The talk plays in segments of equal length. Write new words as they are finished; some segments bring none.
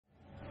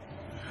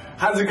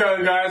How's it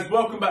going, guys?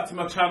 Welcome back to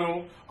my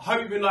channel. I hope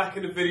you've been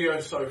liking the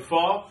video so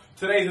far.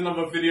 Today's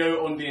another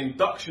video on the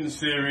induction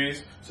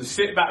series, so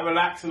sit back,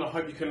 relax, and I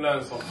hope you can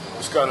learn something.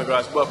 What's going on,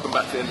 guys? Welcome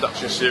back to the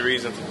induction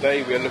series, and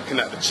today we are looking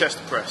at the chest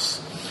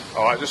press.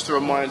 Alright, just to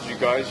remind you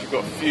guys, you've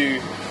got a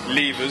few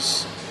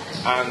levers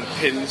and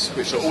pins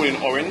which are all in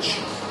orange,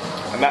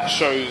 and that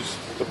shows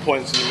the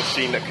points in the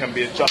machine that can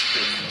be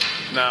adjusted.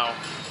 Now,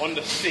 on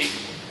the seat,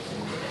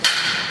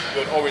 you've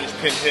got an orange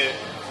pin here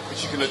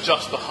which you can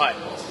adjust the height.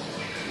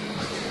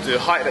 The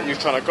height that you're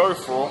trying to go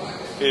for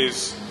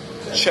is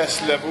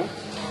chest level.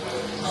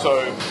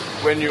 So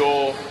when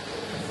you're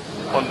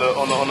on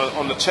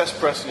the chest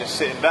press and you're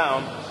sitting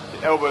down,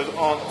 your elbows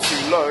aren't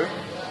too low,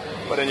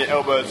 but then your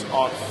elbows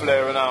aren't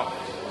flaring out.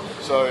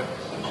 So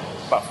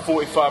about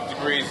 45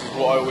 degrees is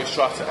what I always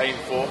try to aim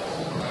for.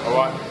 All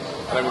right,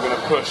 and then we're going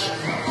to push,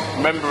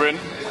 remembering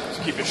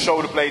to keep your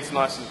shoulder blades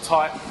nice and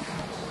tight,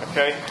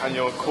 okay, and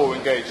your core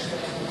engaged.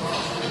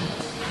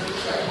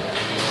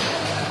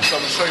 So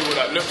I'm going to show you what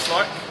that looks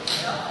like.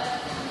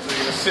 So you're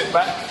going to sit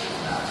back.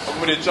 I've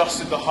already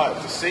adjusted the height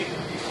of the seat.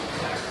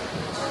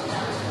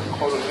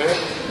 Hold on here.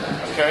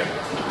 Okay.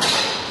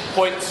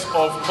 Points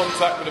of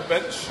contact with the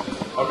bench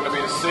are going to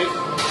be the seat.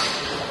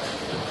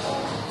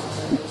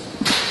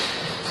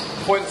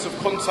 Points of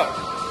contact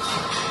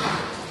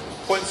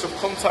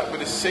with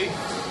the seat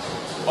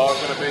are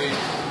going to be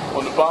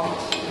on the bum,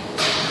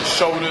 the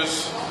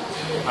shoulders,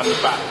 and the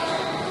back.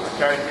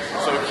 Okay.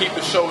 So keep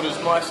the shoulders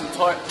nice and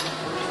tight.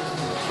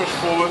 Push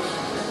forward.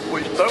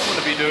 What you don't want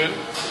to be doing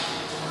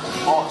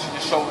is arching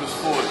your shoulders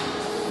forward.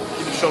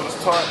 Keep the shoulders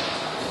tight.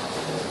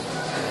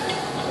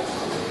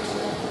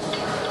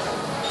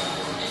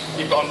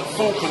 Keep it under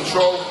full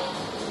control.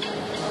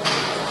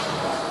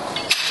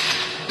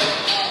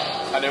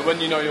 And then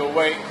when you know your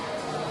weight,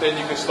 then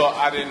you can start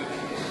adding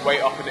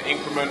weight up in the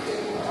increment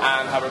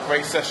and have a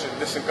great session.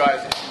 Listen,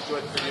 guys, if you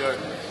enjoyed the video,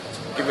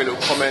 give me a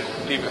little comment,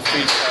 leave some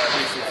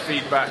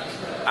feedback,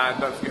 and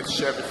don't forget to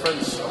share with your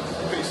friends.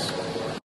 Peace.